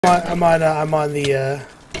I'm on the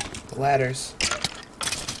ladders.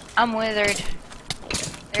 I'm withered.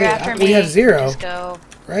 They're Wait, after me. we have 0. Just go.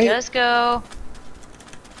 Right? Just go.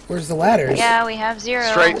 Where's the ladders? Yeah, we have 0.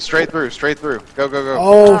 Straight through. Go, go, go.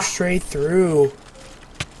 Oh, straight through.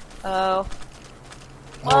 Oh.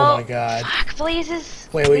 Oh my god. Fuck, blazes.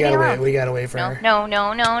 Wait, we gotta wait for no, her. No,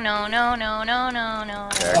 no, no, no, no, no, no, no, no.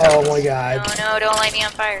 Oh my god. No, no, don't light me on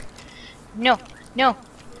fire. No, no.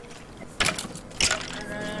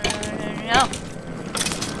 No.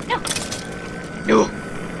 No. No.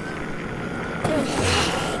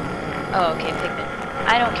 Oh, okay, Pigman.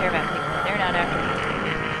 I don't care about Pigman. They're not after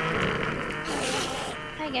me.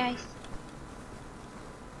 Hi, guys.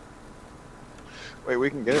 Wait, we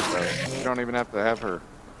can get it though. You don't even have to have her.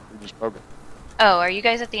 You just poke it. Oh, are you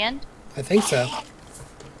guys at the end? I think so.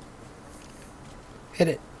 Hit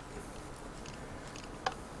it.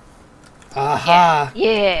 Aha!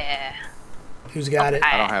 Yeah. Who's got it?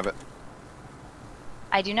 I don't have it.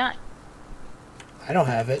 I do not. I don't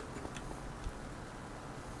have it.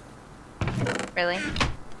 Really?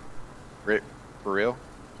 Great. For real?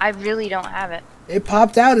 I really don't have it. It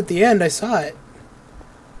popped out at the end. I saw it.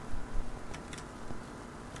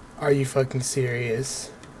 Are you fucking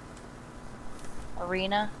serious?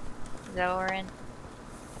 Arena? Is that what we're in?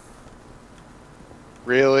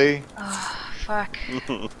 Really? Oh, fuck.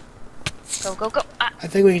 Go, go, go. Ah. I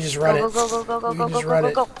think we can just run Go, it. go, go, go, go, We go, can go, just go, run go,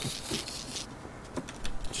 it. go.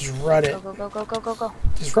 Just run it. Go, go, go, go, go, go, go.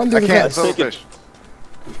 Just run through I the can't vents. kill the fish.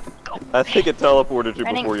 I think it teleported you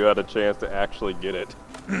Running. before you had a chance to actually get it.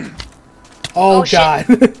 Oh, Oh, shit. god.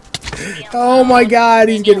 Leave me Oh my alone. god,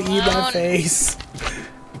 he's Leave me gonna eat my alone. face.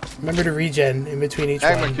 Remember to regen in between each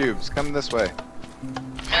Magma one. cubes, come this way.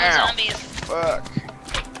 No Ow. zombies. Fuck.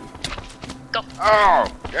 Go. Oh,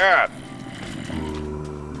 God.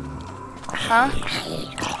 Huh?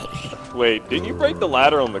 Wait, didn't you break the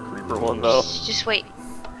ladder on the creeper one though? Just wait.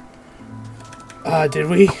 Did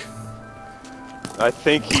we? I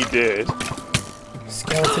think he did.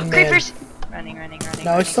 Skeleton man. Creepers! Running, running, running.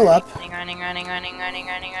 No, running, it's still running, up. Running, running, running, running, running,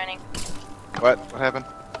 running, running. What? What happened?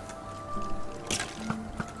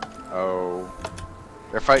 Oh.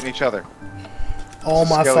 They're fighting each other. Oh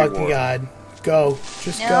my Skelly fucking war. god. Go.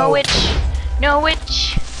 Just No go. witch! No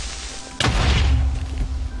witch!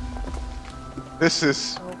 This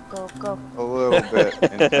is Go, go, go. a little bit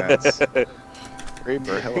intense.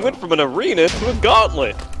 Creeper, He hello. went from an arena to a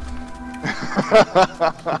gauntlet.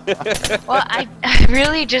 Well, I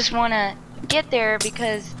really just want to get there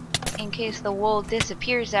because in case the wool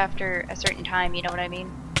disappears after a certain time, you know what I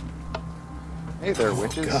mean? Hey there,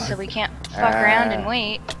 witches. God. So we can't fuck around and Ah.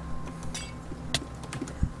 wait.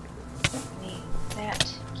 Wait,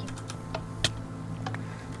 that.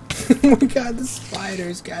 Oh my god, the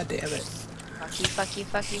spiders. God damn it. Fuck you, fuck you,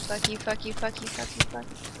 fuck you, fuck you, fuck you, fuck you, fuck you, fuck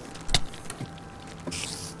you.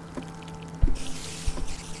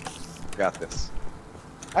 Got this.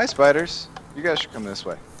 Hi, spiders. You guys should come this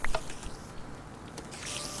way.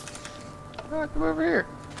 Oh, come over here.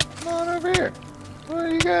 Come on over here. What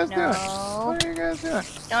are you guys doing? No. What are you guys doing?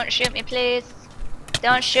 Don't shoot me, please.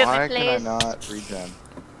 Don't shoot Why me, can I please. not regen?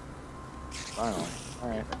 Finally.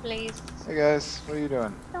 Alright. Please. Hey guys, what are you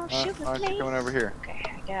doing? Don't shoot me, Why aren't you coming please. over here? Okay,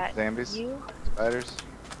 I got Zombies? you. Spiders?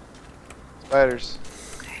 Spiders.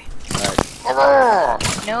 Okay.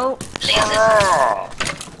 Alright. No, blazes.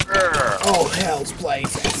 Oh, hell's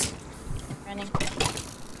blazes. Running.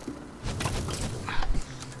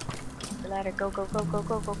 The ladder. Go, go, go, go,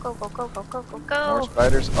 go, go, go, go, go, go, go, go, More go.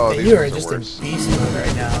 spiders? Oh, Hey, these you are ones just are in worse. beast mode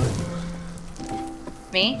right now.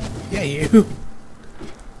 Me? Yeah, you.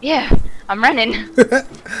 Yeah, I'm running.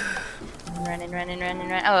 I'm running, running, running,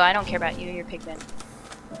 running. Oh, I don't care about you. You're Pigman.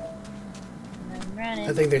 I'm running.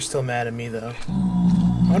 I think they're still mad at me, though.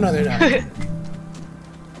 Oh, no, they're not.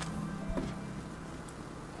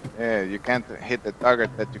 Yeah, you can't hit the target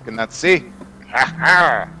that you cannot see.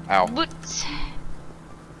 Ow. Boots.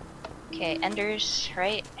 Okay, enders,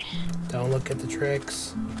 right? Don't look at the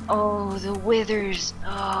tricks. Oh, the withers.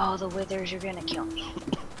 Oh, the withers are gonna kill me.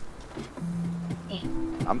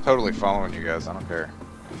 I'm totally following you guys. I don't care.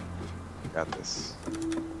 Got this.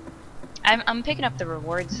 I'm picking up the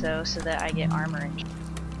rewards though, so that I get armor and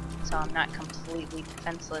so I'm not completely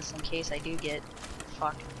defenseless in case I do get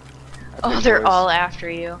fucked. Oh, think they're boys. all after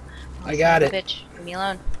you. Oh, I got son of a it. Bitch, leave me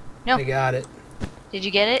alone. No, I got it. did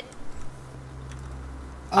you get it?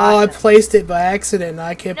 Oh, I Awesome. placed it by accident and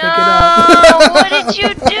I can't No, pick it up. what did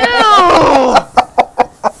you do?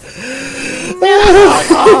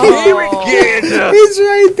 Here again! It's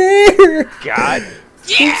right there. God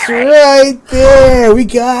It's right there. We I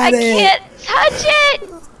got it. can't touch it.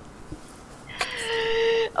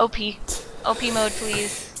 OP mode,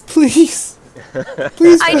 please. Please.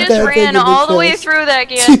 Please I put just that thing ran in the all the way chest. through that,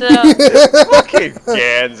 Ganzo. Fucking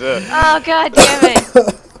Ganza. Oh god damn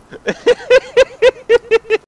it.